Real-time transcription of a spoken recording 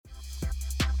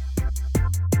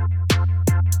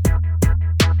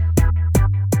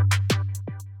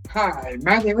Hi,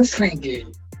 my name is Frankie.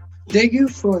 Thank you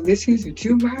for listening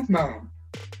to my mom.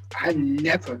 I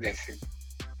never listen.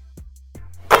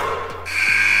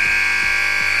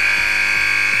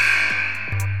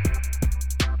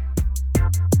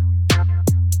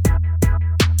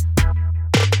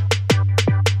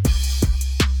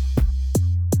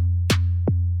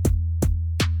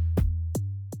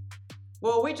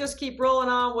 Well, we just keep rolling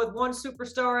on with one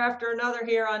superstar after another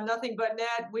here on Nothing But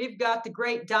Net. We've got the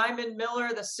great Diamond Miller,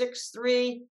 the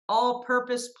 6'3",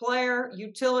 all-purpose player,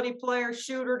 utility player,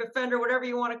 shooter, defender, whatever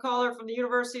you want to call her, from the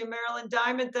University of Maryland.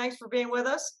 Diamond, thanks for being with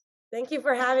us. Thank you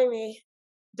for having me.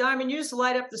 Diamond, you just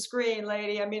light up the screen,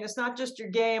 lady. I mean, it's not just your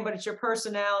game, but it's your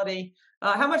personality.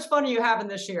 How much fun are you having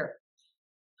this year?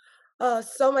 Oh,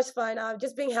 so much fun.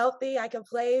 Just being healthy, I can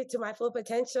play to my full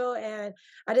potential, and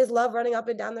I just love running up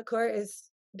and down the court. It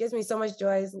gives me so much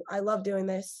joy. I love doing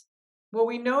this. Well,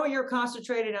 we know you're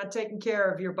concentrated on taking care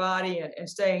of your body and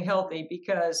staying healthy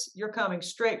because you're coming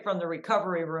straight from the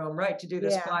recovery room, right, to do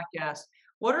this Yeah. podcast.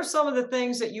 What are some of the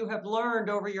things that you have learned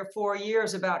over your 4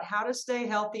 years about how to stay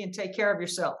healthy and take care of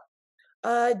yourself?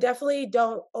 Definitely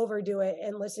don't overdo it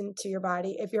and listen to your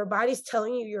body. If your body's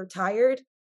telling you you're tired,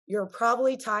 you're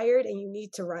probably tired and you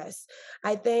need to rest.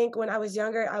 I think when I was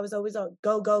younger, I was always on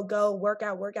go, go, go,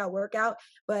 workout, workout, workout.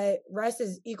 But rest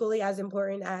is equally as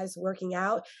important as working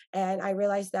out. And I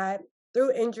realized that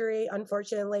through injury,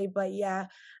 unfortunately. But yeah,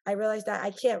 I realized that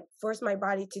I can't force my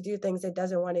body to do things it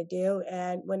doesn't want to do.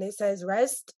 And when it says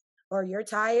rest or you're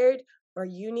tired or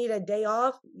you need a day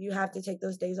off, you have to take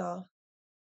those days off.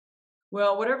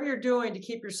 Well, whatever you're doing to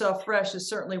keep yourself fresh is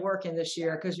certainly working this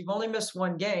year because you've only missed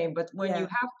one game, but when you Yeah.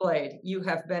 have played, you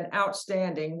have been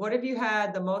outstanding. What have you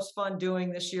had the most fun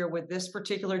doing this year with this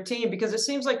particular team? Because it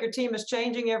seems like your team is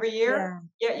changing every year,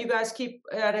 Yeah. yet you guys keep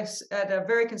at a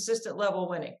very consistent level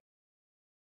winning.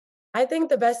 I think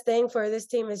the best thing for this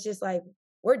team is just like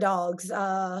we're dogs.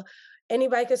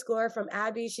 Anybody could score from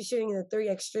Abby. She's shooting the three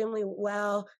extremely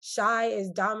well. Shy is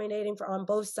dominating on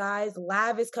both sides.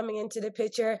 Lav is coming into the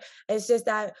picture. It's just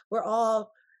that we're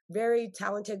all very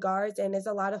talented guards, and it's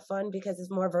a lot of fun because it's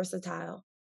more versatile.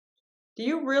 Do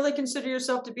you really consider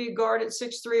yourself to be a guard at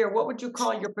 6'3", or what would you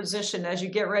call your position as you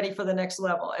get ready for the next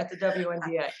level at the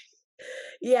WNBA?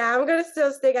 Yeah, I'm gonna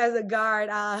still stick as a guard.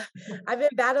 I've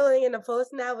been battling in the post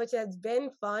now, which has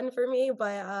been fun for me,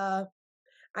 but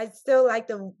I still like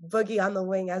the boogie on the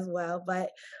wing as well,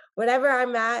 but whatever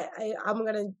I'm at, I'm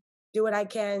gonna do what I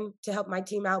can to help my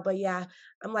team out. But yeah,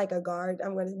 I'm like a guard.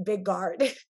 I'm gonna big guard.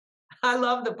 I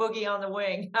love the boogie on the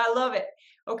wing. I love it.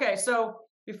 Okay, so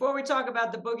before we talk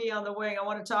about the boogie on the wing, I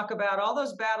want to talk about all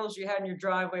those battles you had in your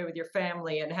driveway with your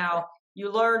family and how you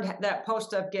learned that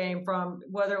post-up game from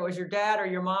whether it was your dad or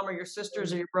your mom or your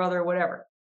sisters or your brother or whatever.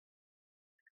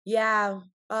 Yeah,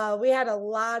 we had a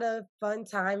lot of fun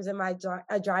times in my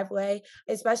driveway,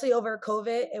 especially over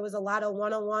COVID. It was a lot of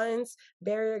one-on-ones,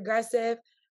 very aggressive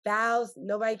fouls.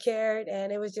 Nobody cared, and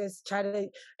it was just try to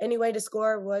any way to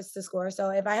score was to score. So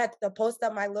if I had to post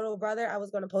up my little brother, I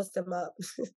was going to post him up.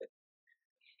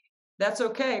 That's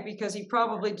okay because he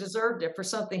probably deserved it for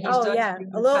something he's Oh, done to yeah, you in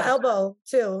a the little past. elbow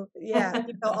too. Yeah,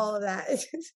 he felt all of that.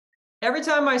 Every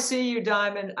time I see you,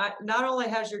 Diamond, not only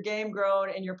has your game grown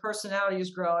and your personality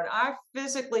has grown, I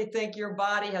physically think your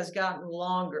body has gotten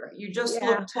longer. You just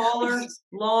look Yeah. taller,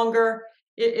 longer.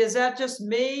 Is that just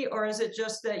me, or is it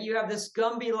just that you have this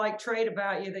Gumby-like trait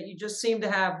about you that you just seem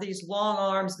to have these long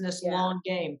arms and this Yeah. long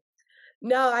game?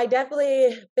 No, I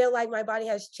definitely feel like my body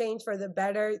has changed for the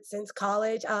better since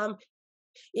college.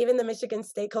 Even the Michigan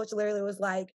State coach literally was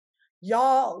like,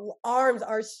 "Y'all arms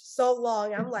are so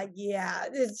long." I'm like, "Yeah,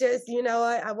 it's just, you know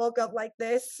what? I woke up like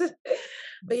this."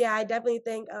 But yeah, I definitely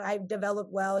think I've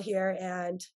developed well here,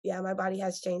 and yeah, my body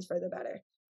has changed for the better.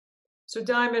 So,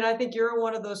 Diamond, I think you're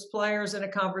one of those players in a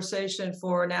conversation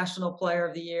for National Player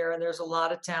of the Year, and there's a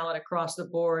lot of talent across the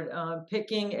board.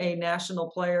 Picking a National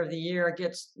Player of the Year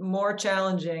gets more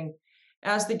challenging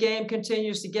as the game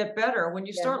continues to get better. When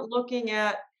you Yeah. start looking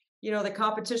at, the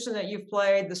competition that you've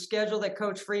played, the schedule that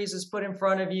Coach Freeze has put in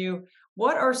front of you,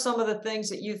 what are some of the things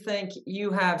that you think you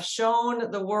have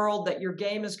shown the world that your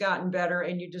game has gotten better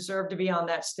and you deserve to be on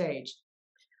that stage?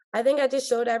 I think I just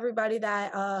showed everybody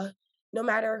that no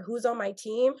matter who's on my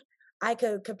team, I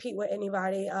could compete with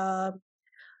anybody.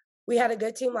 We had a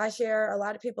good team last year. A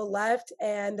lot of people left,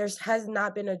 and there has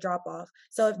not been a drop off.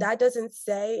 So if that doesn't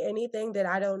say anything, then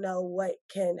I don't know what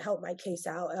can help my case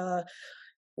out.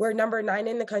 We're number 9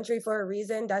 in the country for a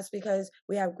reason. That's because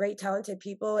we have great, talented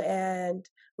people, and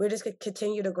we're just gonna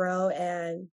continue to grow.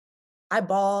 And I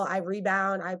ball, I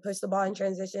rebound, I push the ball in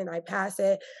transition, I pass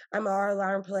it. I'm an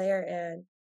all-around player, and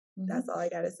that's Mhm. all I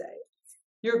gotta say.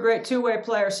 You're a great two-way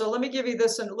player. So let me give you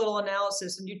this little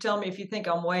analysis, and you tell me if you think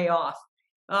I'm way off.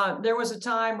 There was a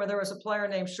time where there was a player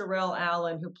named Sherelle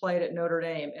Allen who played at Notre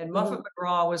Dame, and Muffet Mhm.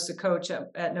 McGraw was the coach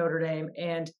at Notre Dame.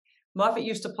 And Muffet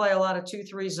used to play a lot of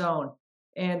 2-3 zone,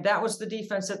 and that was the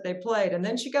defense that they played. And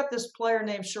then she got this player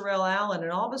named Sherelle Allen,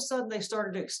 and all of a sudden they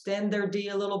started to extend their D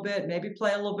a little bit, maybe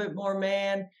play a little bit more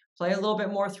man, play a little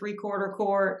bit more three-quarter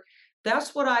court.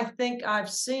 That's what I think I've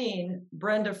seen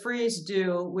Brenda Fries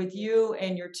do with you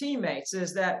and your teammates,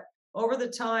 is that over the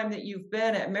time that you've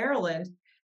been at Maryland,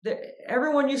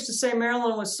 everyone used to say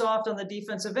Maryland was soft on the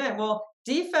defensive end. Well,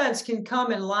 defense can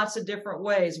come in lots of different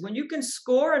ways. When you can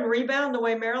score and rebound the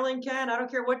way Maryland can, I don't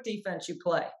care what defense you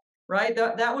play, right?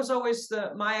 That was always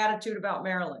my attitude about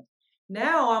Maryland.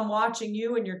 Now I'm watching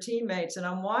you and your teammates, and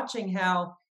I'm watching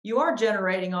how you are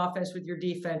generating offense with your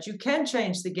defense. You can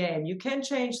change the game. You can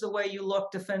change the way you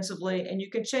look defensively, and you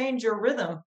can change your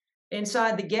rhythm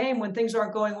inside the game when things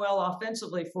aren't going well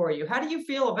offensively for you. How do you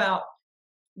feel about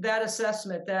that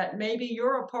assessment that maybe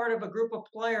you're a part of a group of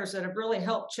players that have really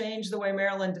helped change the way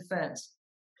Maryland defends?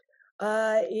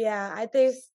 Yeah, I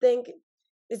think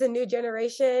it's a new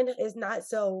generation is not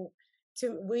so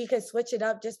we can switch it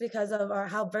up just because of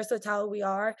how versatile we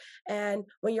are. And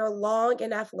when you're long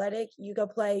and athletic, you can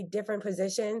play different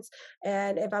positions.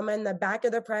 And if I'm in the back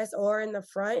of the press or in the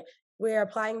front, we're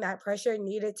applying that pressure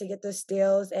needed to get the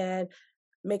steals and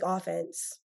make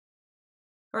offense.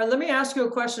 All right, let me ask you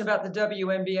a question about the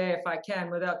WNBA, if I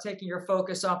can, without taking your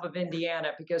focus off of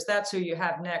Indiana, because that's who you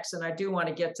have next, and I do want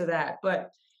to get to that. But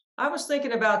I was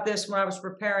thinking about this when I was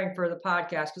preparing for the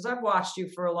podcast, because I've watched you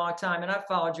for a long time and I've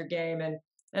followed your game,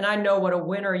 and I know what a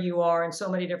winner you are in so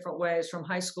many different ways, from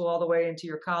high school all the way into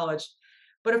your college.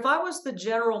 But if I was the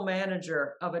general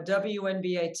manager of a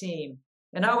WNBA team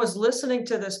and I was listening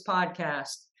to this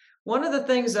podcast, one of the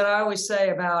things that I always say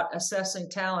about assessing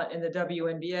talent in the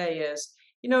WNBA is,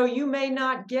 you may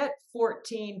not get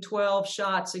 14, 12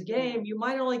 shots a game. You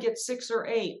might only get 6 or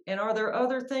 8. And are there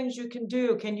other things you can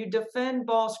do? Can you defend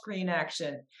ball screen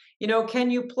action?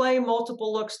 Can you play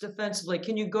multiple looks defensively?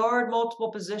 Can you guard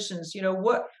multiple positions?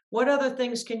 What other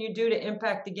things can you do to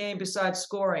impact the game besides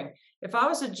scoring? If I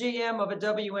was a GM of a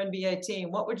WNBA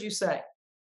team, what would you say?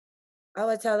 I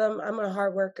would tell them I'm a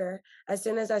hard worker. As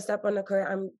soon as I step on the court,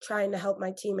 I'm trying to help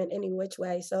my team in any which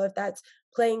way. So if that's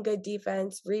playing good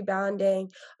defense, rebounding,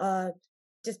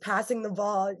 just passing the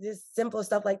ball, just simple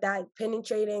stuff like that,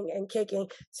 penetrating and kicking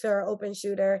to our open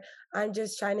shooter, I'm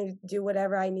just trying to do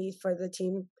whatever I need for the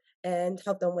team and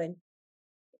help them win.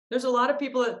 There's a lot of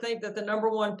people that think that the number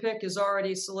one pick is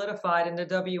already solidified in the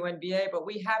WNBA, but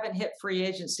we haven't hit free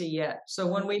agency yet. So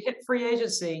when we hit free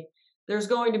agency, there's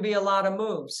going to be a lot of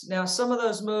moves. Now, some of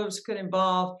those moves could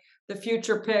involve the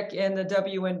future pick in the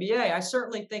WNBA. I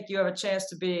certainly think you have a chance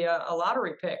to be a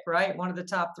lottery pick, right? One of the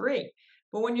top three.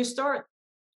 But when you start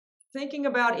thinking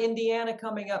about Indiana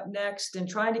coming up next and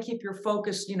trying to keep your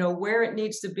focus, where it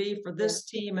needs to be for Yeah. this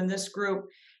team and this group,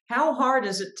 how hard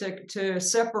is it to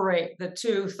separate the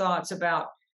two thoughts about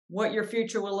what your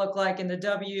future will look like in the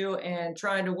W and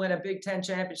trying to win a Big Ten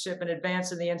championship and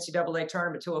advance in the NCAA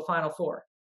tournament to a Final Four?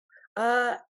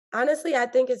 Uh, Honestly, I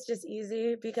think it's just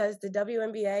easy because the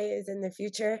WNBA is in the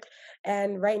future,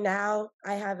 and right now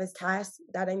I have this task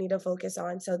that I need to focus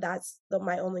on. So that's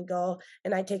my only goal,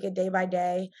 and I take it day by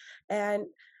day. And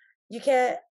you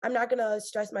can't. I'm not gonna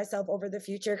stress myself over the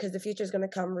future because the future is gonna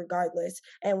come regardless.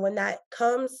 And when that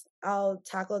comes, I'll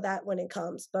tackle that when it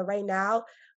comes. But right now,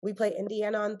 we play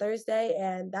Indiana on Thursday,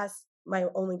 and that's my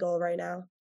only goal right now.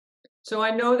 So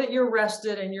I know that you're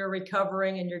rested and you're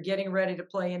recovering and you're getting ready to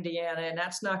play Indiana, and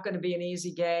that's not going to be an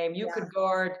easy game. You Yeah. could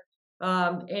guard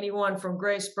anyone from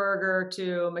Grace Berger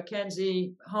to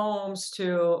Mackenzie Holmes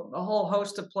to a whole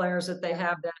host of players that they Yeah.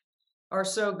 have that are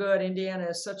so good. Indiana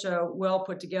is such a well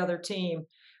put together team.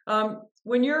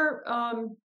 When you're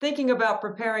thinking about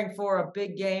preparing for a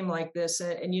big game like this,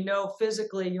 and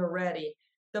physically you're ready,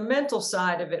 the mental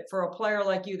side of it for a player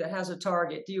like you that has a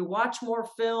target, do you watch more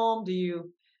film? Do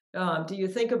you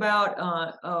think about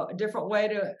a different way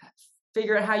to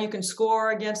figure out how you can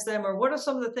score against them, or what are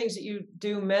some of the things that you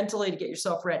do mentally to get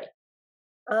yourself ready?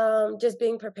 Just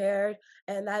being prepared,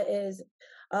 and that is,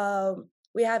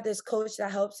 we have this coach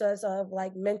that helps us of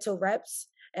like mental reps.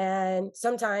 And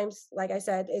sometimes, like I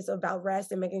said, it's about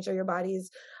rest and making sure your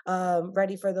body's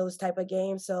ready for those type of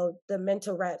games. So the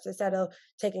mental reps, instead of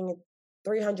taking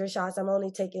 300 shots, I'm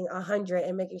only taking 100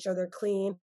 and making sure they're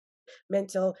clean,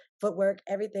 mental, footwork,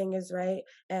 everything is right,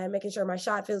 and making sure my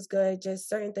shot feels good. Just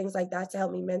certain things like that to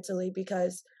help me mentally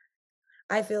because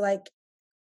I feel like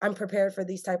I'm prepared for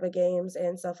these type of games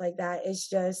and stuff like that. It's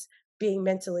just being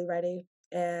mentally ready.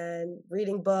 and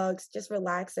reading books, just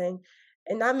relaxing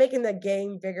and not making the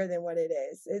game bigger than what it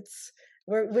is.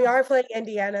 We are playing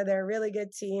Indiana. They're a really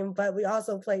good team, but we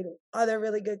also played other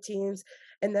really good teams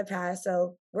in the past.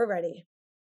 So we're ready.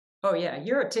 Oh yeah,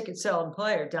 you're a ticket selling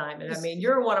player, Diamond. I mean,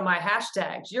 you're one of my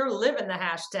hashtags. You're living the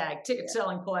hashtag ticket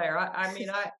selling player. I mean,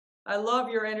 I love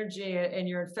your energy and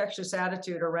your infectious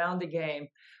attitude around the game.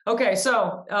 Okay,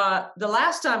 so the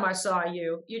last time I saw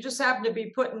you, you just happened to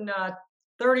be putting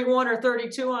 31 or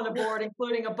 32 on the board,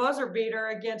 including a buzzer beater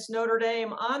against Notre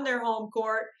Dame on their home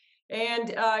court. And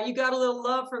you got a little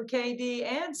love from KD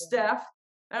and Steph.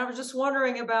 And I was just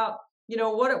wondering about,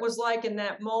 what it was like in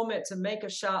that moment to make a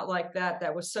shot like that.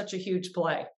 That was such a huge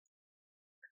play.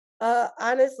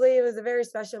 Honestly, it was a very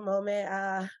special moment.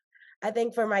 I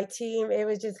think for my team,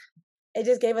 it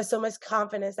just gave us so much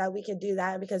confidence that we could do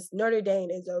that because Notre Dame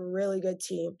is a really good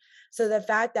team. So the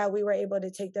fact that we were able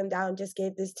to take them down just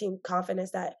gave this team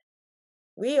confidence that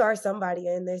we are somebody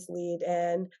in this league,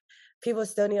 and people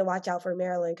still need to watch out for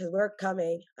Maryland because we're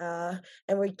coming,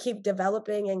 and we keep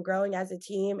developing and growing as a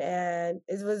team. And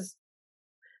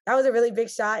that was a really big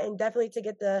shot, and definitely to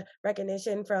get the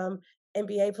recognition from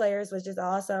NBA players was just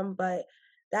awesome. But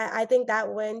I think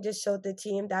that win just showed the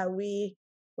team that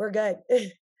we're good.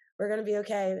 We're gonna be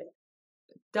okay.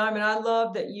 Diamond, I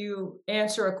love that you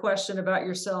answer a question about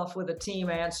yourself with a team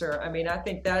answer. I mean, I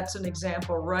think that's an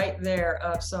example right there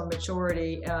of some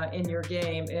maturity in your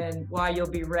game and why you'll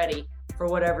be ready for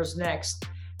whatever's next.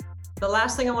 The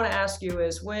last thing I want to ask you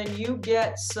is when you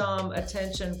get some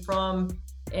attention from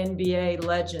NBA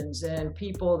legends and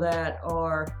people that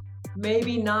are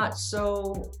maybe not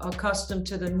so accustomed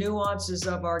to the nuances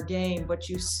of our game, but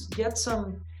you get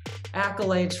some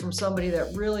accolades from somebody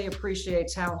that really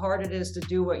appreciates how hard it is to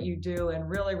do what you do and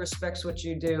really respects what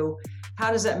you do,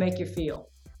 how does that make you feel?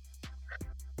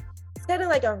 It's kind of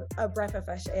like a breath of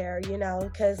fresh air,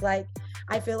 because I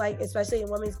feel like, especially in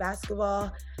women's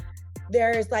basketball,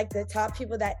 there's the top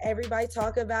people that everybody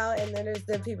talk about, and then there's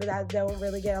the people that don't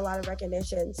really get a lot of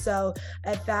recognition. So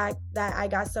the fact that I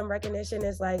got some recognition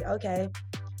is okay,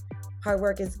 hard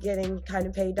work is getting kind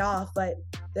of paid off, but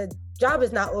the job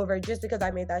is not over just because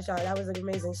I made that shot. That was an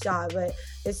amazing shot, but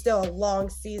it's still a long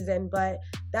season. But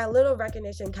that little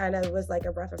recognition kind of was like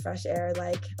a breath of fresh air.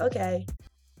 Okay,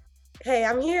 hey,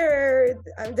 I'm here.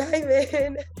 I'm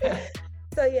Diamond.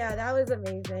 So yeah, that was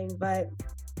amazing. But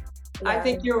yeah. I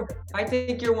think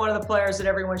you're one of the players that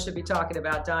everyone should be talking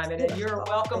about, Diamond. And you're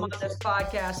welcome on this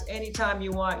podcast anytime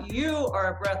you want. You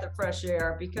are a breath of fresh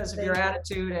air because of your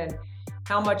attitude and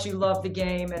how much you love the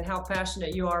game and how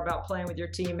passionate you are about playing with your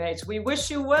teammates. We wish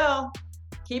you well.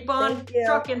 Keep on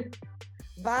trucking.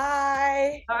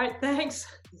 Bye. All right, thanks.